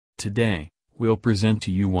Today, we'll present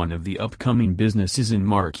to you one of the upcoming businesses in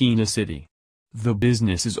Marikina City. The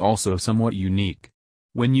business is also somewhat unique.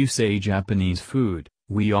 When you say Japanese food,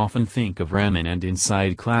 we often think of ramen and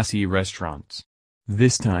inside classy restaurants.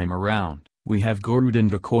 This time around, we have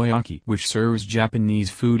Goruden Takoyaki, which serves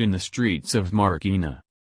Japanese food in the streets of Marikina.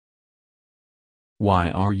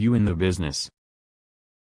 Why are you in the business?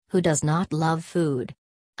 Who does not love food?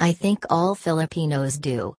 I think all Filipinos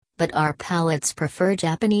do, but our palates prefer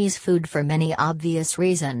Japanese food for many obvious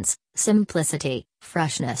reasons: simplicity,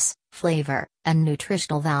 freshness, flavor, and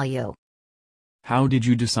nutritional value. How did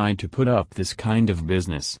you decide to put up this kind of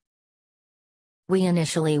business? We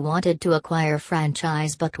initially wanted to acquire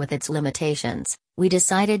franchise, but with its limitations, we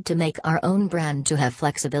decided to make our own brand to have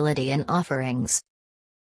flexibility in offerings.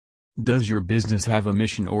 Does your business have a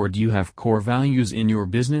mission, or do you have core values in your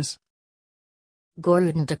business?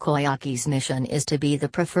 Goruden Takoyaki's mission is to be the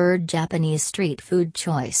preferred Japanese street food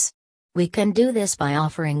choice. We can do this by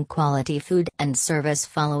offering quality food and service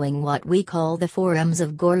following what we call the 4 M's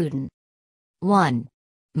of Goruden. 1.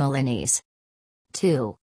 Milanese.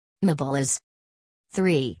 2. Mabalas.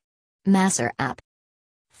 3. Masarap.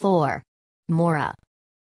 4. Mora.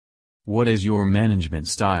 What is your management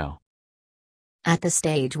style? At the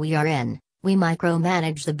stage we are in, we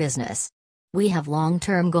micromanage the business. We have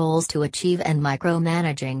long-term goals to achieve, and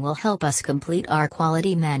micromanaging will help us complete our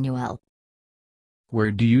quality manual.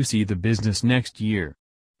 Where do you see the business next year?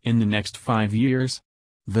 In the next 5 years?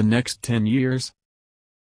 The next 10 years?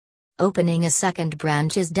 Opening a second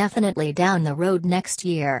branch is definitely down the road next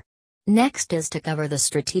year. Next is to cover the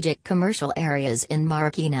strategic commercial areas in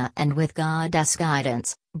Marikina, and with God's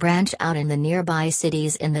guidance, branch out in the nearby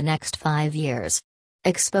cities in the next 5 years.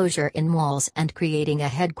 Exposure in malls and creating a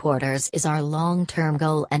headquarters is our long-term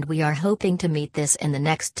goal, and we are hoping to meet this in the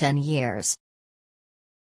next 10 years.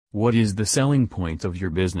 What is the selling point of your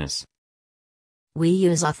business? We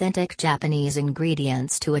use authentic Japanese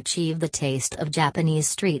ingredients to achieve the taste of Japanese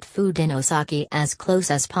street food in Osaka as close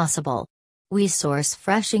as possible. We source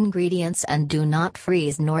fresh ingredients and do not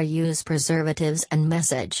freeze nor use preservatives and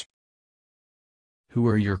message. Who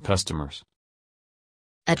are your customers?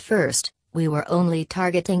 At first, we were only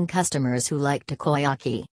targeting customers who like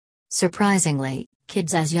takoyaki. Surprisingly,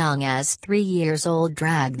 kids as young as 3 years old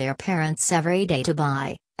drag their parents every day to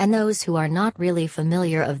buy, and those who are not really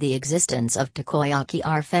familiar of the existence of takoyaki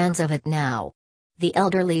are fans of it now. The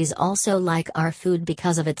elderlies also like our food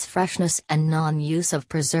because of its freshness and non-use of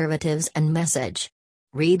preservatives and message.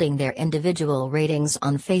 Reading their individual ratings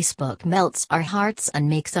on Facebook melts our hearts and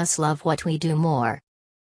makes us love what we do more.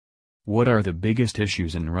 What are the biggest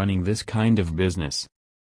issues in running this kind of business?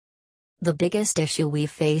 The biggest issue we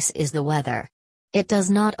face is the weather. It does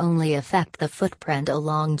not only affect the footprint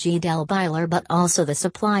along Pilar but also the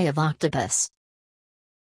supply of octopus.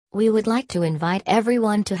 We would like to invite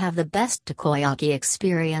everyone to have the best takoyaki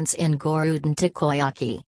experience in Goruden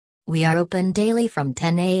Takoyaki. We are open daily from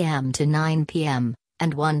 10 a.m. to 9 p.m.,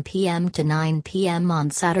 and 1 p.m. to 9 p.m. on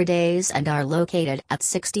Saturdays, and are located at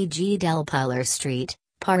 60 Pilar Street,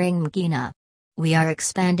 Marikina. We are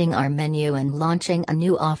expanding our menu and launching a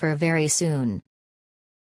new offer very soon.